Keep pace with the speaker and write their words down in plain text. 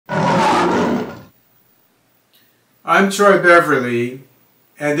I'm Troy Beverly,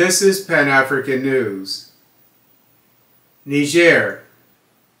 and this is Pan-African News. Niger.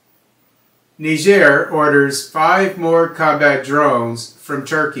 Niger orders 5 more combat drones from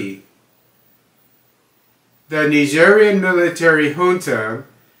Turkey. The Nigerian military junta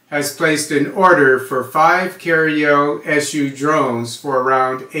has placed an order for 5 Karayel-SU drones for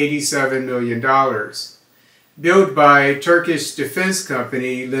around $87 million. Built by Turkish defense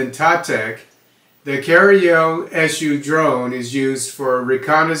company Lentatek, the Karayel-SU drone is used for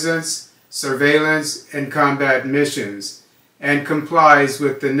reconnaissance, surveillance, and combat missions, and complies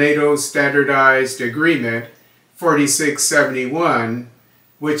with the NATO Standardized Agreement-4671,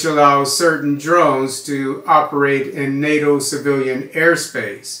 which allows certain drones to operate in NATO civilian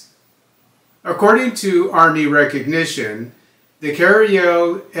airspace. According to Army recognition, the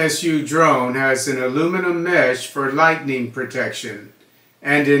Karayel-SU drone has an aluminum mesh for lightning protection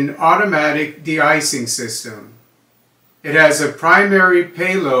and an automatic de-icing system. It has a primary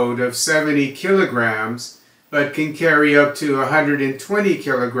payload of 70 kilograms, but can carry up to 120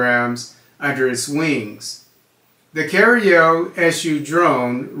 kilograms under its wings. The Karayel-SU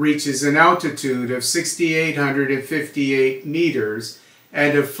drone reaches an altitude of 6,858 meters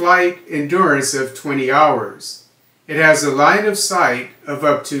and a flight endurance of 20 hours. It has a line of sight of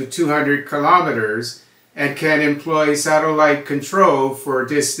up to 200 kilometers and can employ satellite control for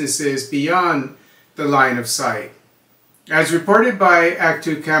distances beyond the line of sight. As reported by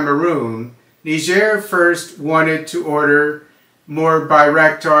Actu Cameroun, Niger first wanted to order more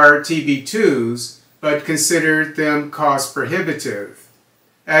Bayraktar TB2s, but considered them cost prohibitive.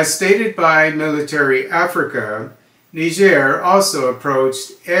 As stated by Military Africa, Niger also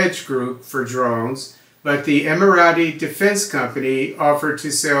approached Edge Group for drones, but the Emirati defense company offered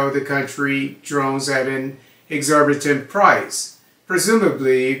to sell the country drones at an exorbitant price,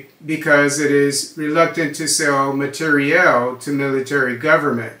 presumably because it is reluctant to sell matériel to military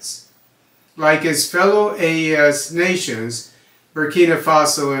governments. Like its fellow AES nations, Burkina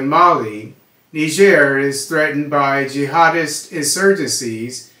Faso and Mali, Niger is threatened by jihadist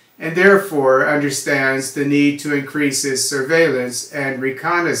insurgencies and therefore understands the need to increase its surveillance and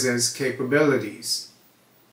reconnaissance capabilities.